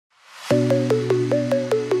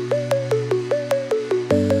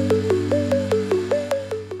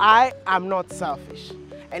I am not selfish.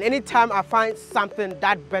 And anytime I find something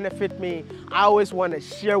that benefits me, I always want to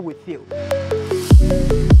share with you.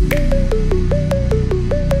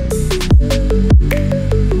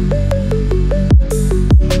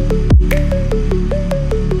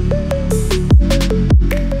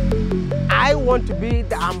 I want to be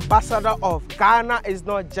the ambassador of Ghana is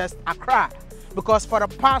not just Accra. Because for the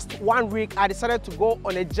past 1 week, I decided to go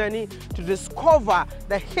on a journey to discover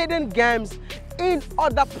the hidden gems in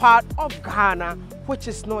other parts of Ghana, which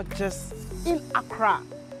is not just in Accra.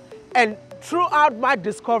 And throughout my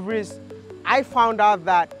discoveries, I found out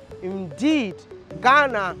that indeed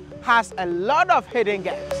Ghana has a lot of hidden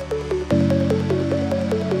gems.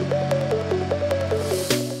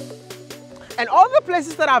 And all the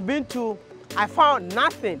places that I've been to, I found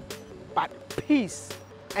nothing but peace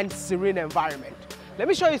and serene environment. Let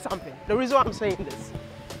me show you something. The reason why I'm saying this.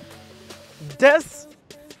 This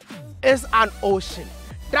is an ocean.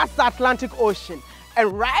 That's the Atlantic Ocean.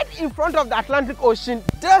 And right in front of the Atlantic Ocean,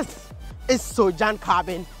 this is Sojan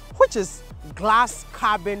Cabin, which is glass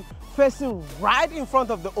cabin facing right in front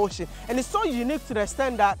of the ocean. And it's so unique to the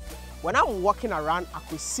extent that when I'm walking around, I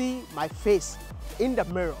could see my face in the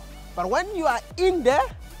mirror. But when you are in there,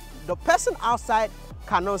 the person outside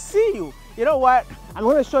cannot see you. You know what? I'm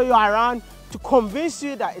going to show you around to convince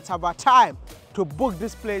you that it's about time to book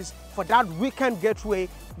this place for that weekend getaway.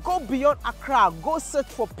 Go beyond Accra, go search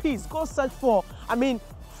for peace, go search for,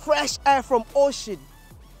 fresh air from ocean.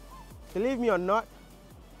 Believe me or not,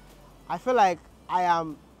 I feel like I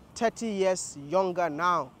am 30 years younger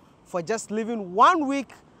now for just living 1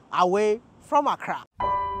 week away from Accra.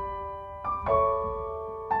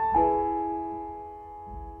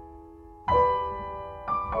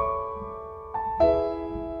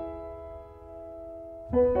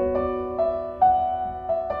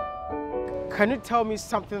 Can you tell me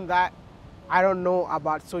something that I don't know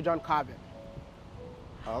about Sojourn Cabin?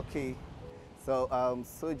 Okay, so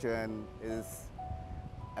Sojourn is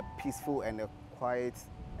a peaceful and a quiet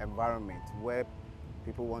environment where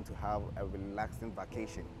people want to have a relaxing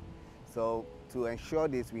vacation. So to ensure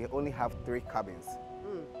this, we only have 3 cabins,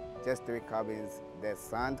 just 3 cabins: the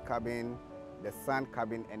sand cabin, the sand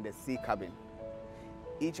cabin, and the sea cabin.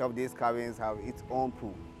 Each of these cabins have its own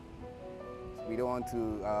pool. We don't want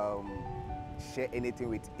to share anything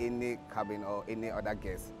with any cabin or any other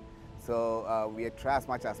guest. So we try as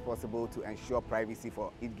much as possible to ensure privacy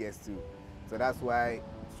for each guest too. So that's why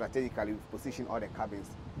strategically we position all the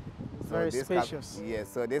cabins. So very spacious. Yes,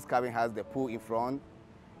 so this cabin has the pool in front,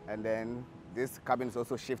 and then this cabin is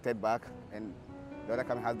also shifted back, and the other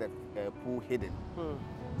cabin has the pool hidden.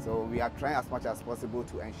 So we are trying as much as possible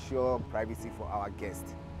to ensure privacy for our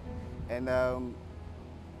guests. And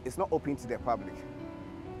it's not open to the public.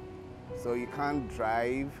 So you can't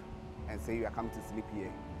drive and say you are coming to sleep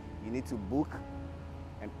here. You need to book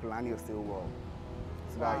and plan your stay well.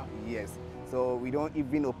 So wow. Yes. So we don't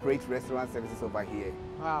even operate restaurant services over here.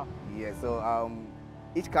 Wow. Yeah. So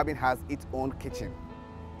each cabin has its own kitchen.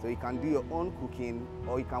 So you can do your own cooking,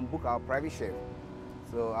 or you can book our private chef.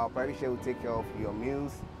 So our private chef will take care of your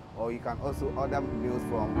meals, or you can also order meals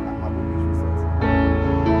from Amabu Beach Resort.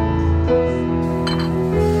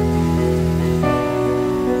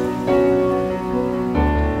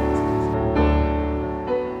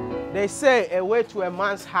 They say a way to a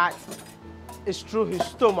man's heart is through his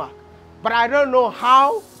stomach. But I don't know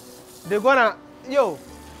how they're gonna,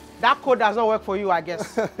 that code does not work for you, I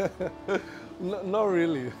guess. Not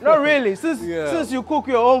really. Not really, since you cook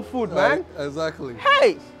your own food, man. Exactly.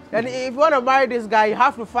 Hey, and if you want to marry this guy, you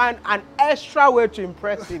have to find an extra way to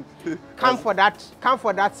impress him. Come for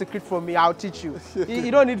that secret from me, I'll teach you. You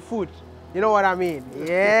don't need food. You know what I mean?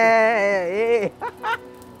 Yeah.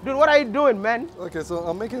 Dude, what are you doing, man? Okay, so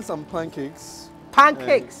I'm making some pancakes.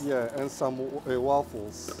 Pancakes? And some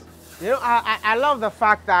waffles. You know, I love the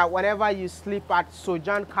fact that whenever you sleep at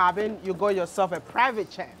Sojourn Cabin, you got yourself a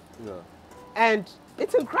private chef. Yeah. And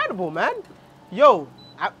it's incredible, man.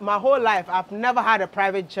 My whole life, I've never had a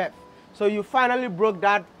private chef. So you finally broke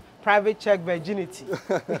that private chef virginity.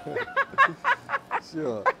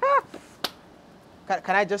 Sure.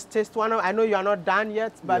 Can I just taste one? I know you are not done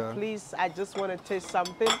yet, but please, I just want to taste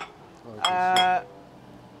something. Okay, sure.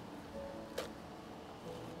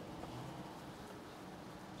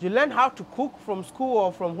 You learn how to cook from school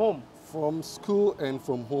or from home? From school and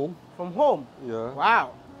from home. From home? Yeah.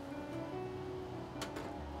 Wow.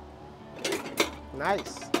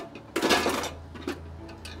 Nice.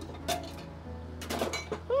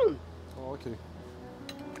 Oh, okay.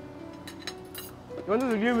 You wanted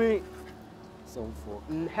to give me some fork?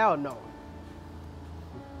 Hell no.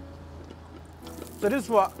 So this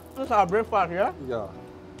is our breakfast, yeah? Yeah.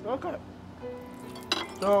 Okay.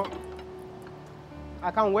 So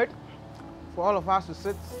I can't wait for all of us to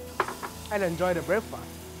sit and enjoy the breakfast.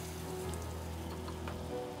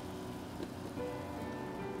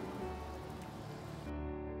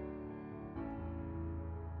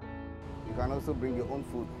 You can also bring your own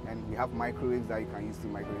food, and we have microwaves that you can use to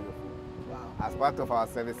microwave your food. Wow. As part of our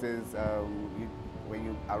services, when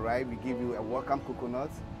you arrive, we give you a welcome coconut.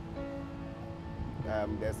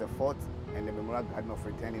 There's a fort and the Memorial Garden of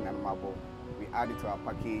Return in Anamabo. We add it to our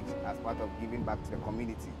package as part of giving back to the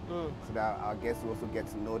community, so that our guests will also get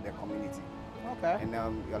to know the community. Okay. And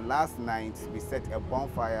your last night, we set a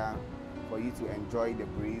bonfire for you to enjoy the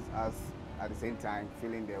breeze, as at the same time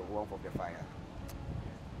feeling the warmth of the fire.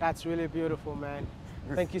 That's really beautiful, man.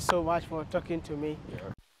 Thank you so much for talking to me. Yeah.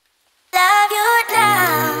 Love you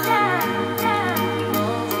now.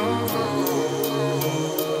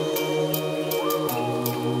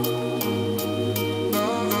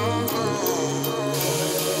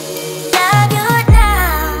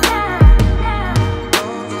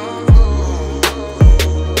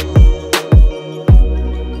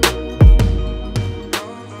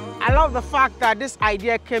 I love the fact that this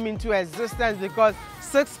idea came into existence because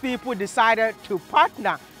 6 people decided to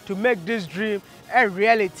partner to make this dream a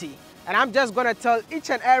reality. And I'm just gonna tell each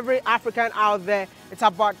and every African out there, it's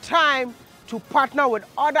about time to partner with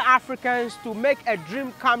other Africans to make a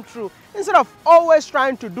dream come true, instead of always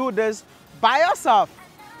trying to do this by yourself.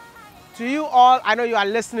 To you all, I know you are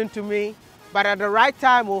listening to me, but at the right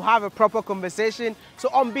time, we'll have a proper conversation. So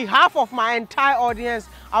on behalf of my entire audience,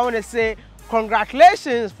 I wanna say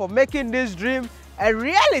congratulations for making this dream a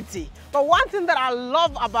reality. But one thing that I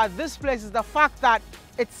love about this place is the fact that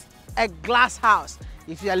it's a glass house.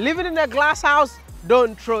 If you're living in a glass house,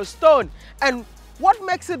 don't throw stone. And what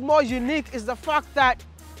makes it more unique is the fact that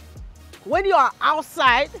when you are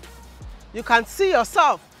outside, you can see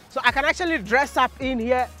yourself. So I can actually dress up in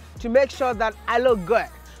here to make sure that I look good.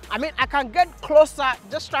 I mean, I can get closer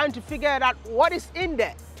just trying to figure out what is in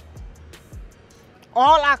there.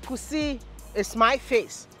 All I could see is my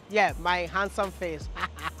face. Yeah, my handsome face.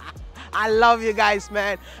 I love you guys,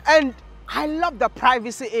 man. And I love the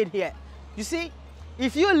privacy in here. You see,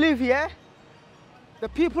 if you live here, the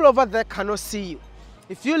people over there cannot see you.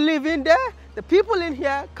 If you live in there, the people in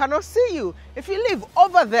here cannot see you. If you live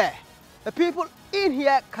over there, the people in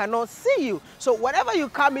here cannot see you. So whenever you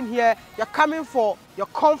come in here, you're coming for your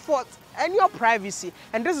comfort and your privacy.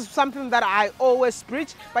 And this is something that I always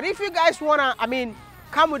preach. But if you guys wanna,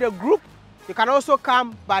 come with a group, you can also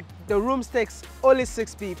come, but the room takes only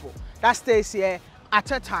 6 people. That stays here at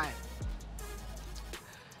a time.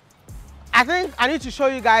 I think I need to show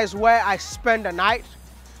you guys where I spend the night,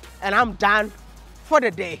 and I'm done for the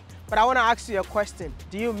day. But I want to ask you a question.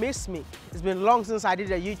 Do you miss me? It's been long since I did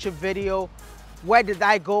a YouTube video. Where did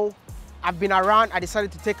I go? I've been around. I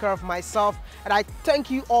decided to take care of myself. And I thank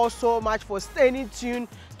you all so much for staying in tune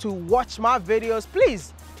to watch my videos.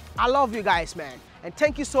 Please, I love you guys, man. And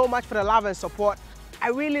thank you so much for the love and support. I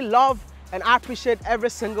really love and I appreciate every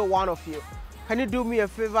single one of you. Can you do me a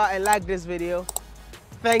favor and like this video?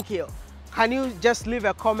 Thank you. Can you just leave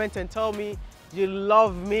a comment and tell me you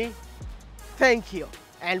love me? Thank you.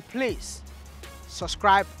 And please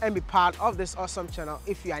subscribe and be part of this awesome channel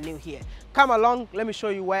if you are new here. Come along, let me show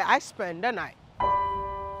you where I spend the night.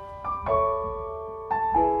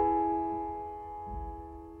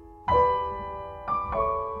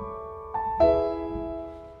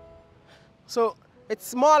 So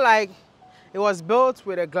it's more like it was built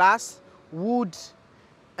with a glass, wood,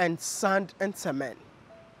 and sand and cement.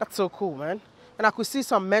 That's so cool, man. And I could see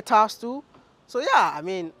some metals too. So yeah,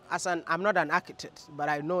 I'm not an architect, but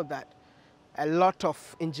I know that a lot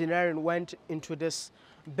of engineering went into this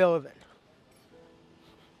building.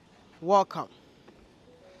 Welcome.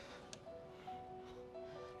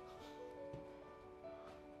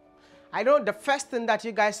 I know the first thing that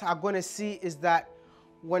you guys are going to see is that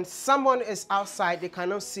when someone is outside, they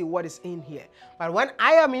cannot see what is in here. But when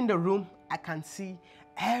I am in the room, I can see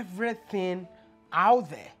everything out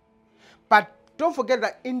there. But don't forget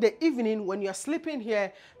that in the evening, when you're sleeping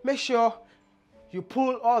here, make sure you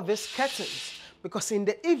pull all these curtains. Because in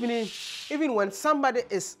the evening, even when somebody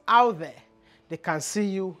is out there, they can see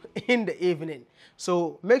you in the evening.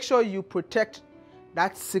 So make sure you protect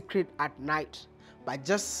that secret at night by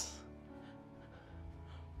just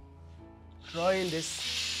drawing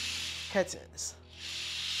these curtains.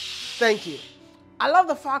 Thank you. I love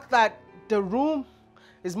the fact that the room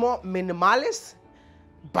is more minimalist,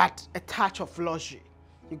 but a touch of luxury.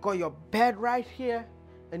 You got your bed right here,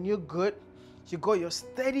 and you're good. You got your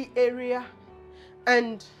study area,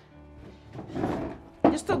 and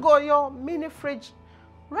you still got your mini fridge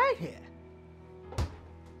right here.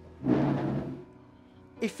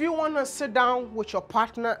 If you want to sit down with your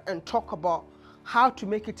partner and talk about how to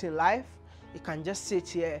make it in life, you can just sit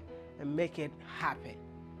here and make it happen.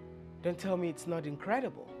 Don't tell me it's not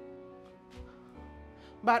incredible.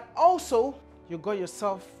 But also, you got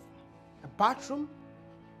yourself a bathroom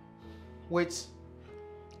with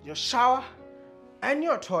your shower and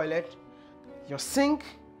your toilet. Your sink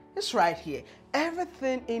is right here.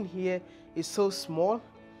 Everything in here is so small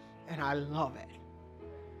and I love it.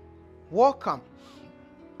 Welcome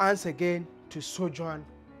once again to Sojourn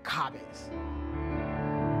Cabins.